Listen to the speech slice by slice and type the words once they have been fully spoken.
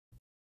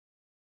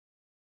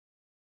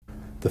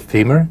The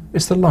femur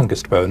is the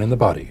longest bone in the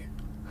body.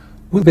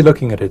 We'll be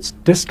looking at its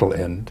distal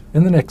end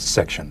in the next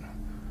section.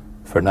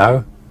 For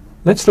now,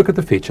 let's look at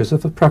the features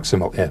of the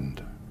proximal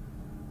end.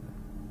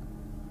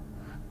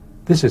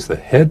 This is the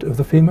head of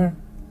the femur.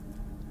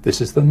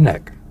 This is the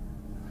neck.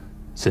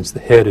 Since the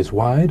head is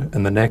wide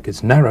and the neck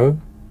is narrow,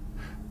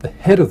 the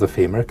head of the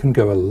femur can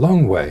go a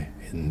long way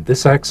in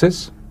this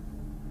axis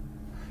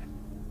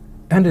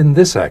and in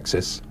this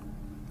axis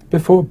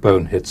before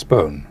bone hits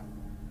bone.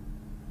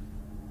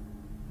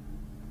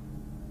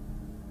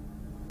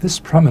 This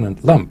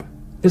prominent lump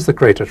is the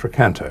greater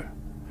trochanter,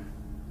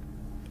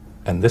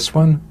 and this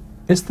one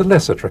is the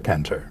lesser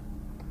trochanter.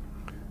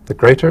 The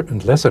greater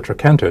and lesser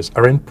trochanters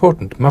are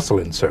important muscle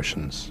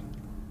insertions.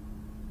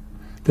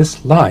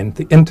 This line,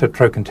 the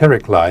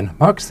intertrochanteric line,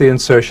 marks the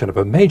insertion of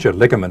a major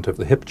ligament of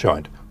the hip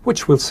joint,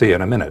 which we'll see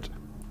in a minute.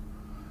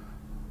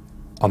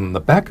 On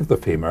the back of the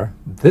femur,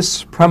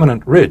 this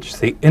prominent ridge,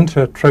 the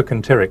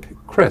intertrochanteric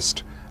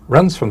crest,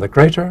 runs from the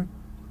greater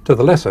to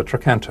the lesser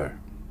trochanter.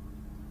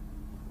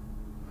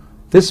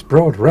 This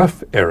broad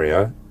rough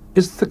area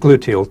is the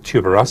gluteal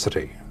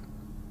tuberosity.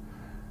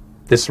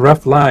 This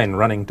rough line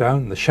running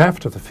down the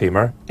shaft of the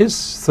femur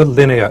is the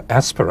linea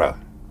aspera.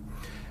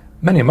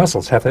 Many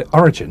muscles have their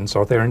origins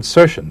or their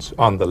insertions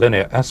on the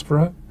linea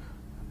aspera,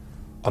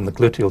 on the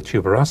gluteal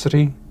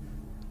tuberosity,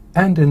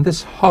 and in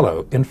this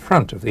hollow in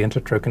front of the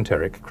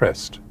intertrochanteric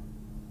crest.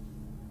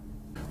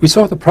 We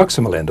saw the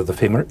proximal end of the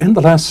femur in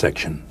the last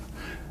section.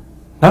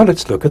 Now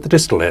let's look at the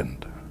distal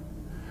end.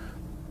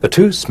 The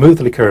two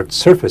smoothly curved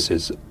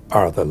surfaces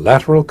are the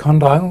lateral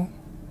condyle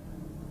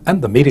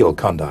and the medial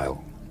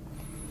condyle.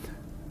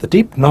 The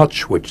deep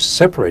notch which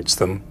separates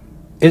them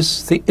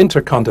is the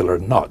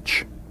intercondylar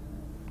notch.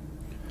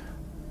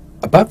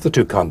 Above the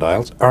two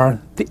condyles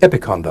are the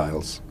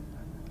epicondyles,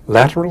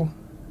 lateral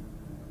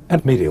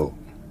and medial.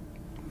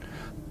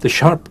 The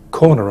sharp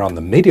corner on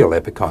the medial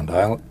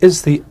epicondyle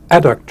is the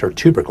adductor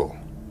tubercle.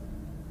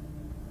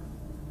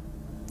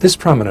 This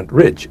prominent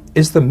ridge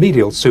is the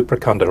medial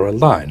supracondylar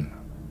line.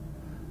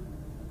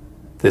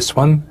 This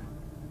one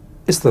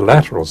is the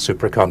lateral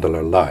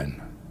supracondylar line.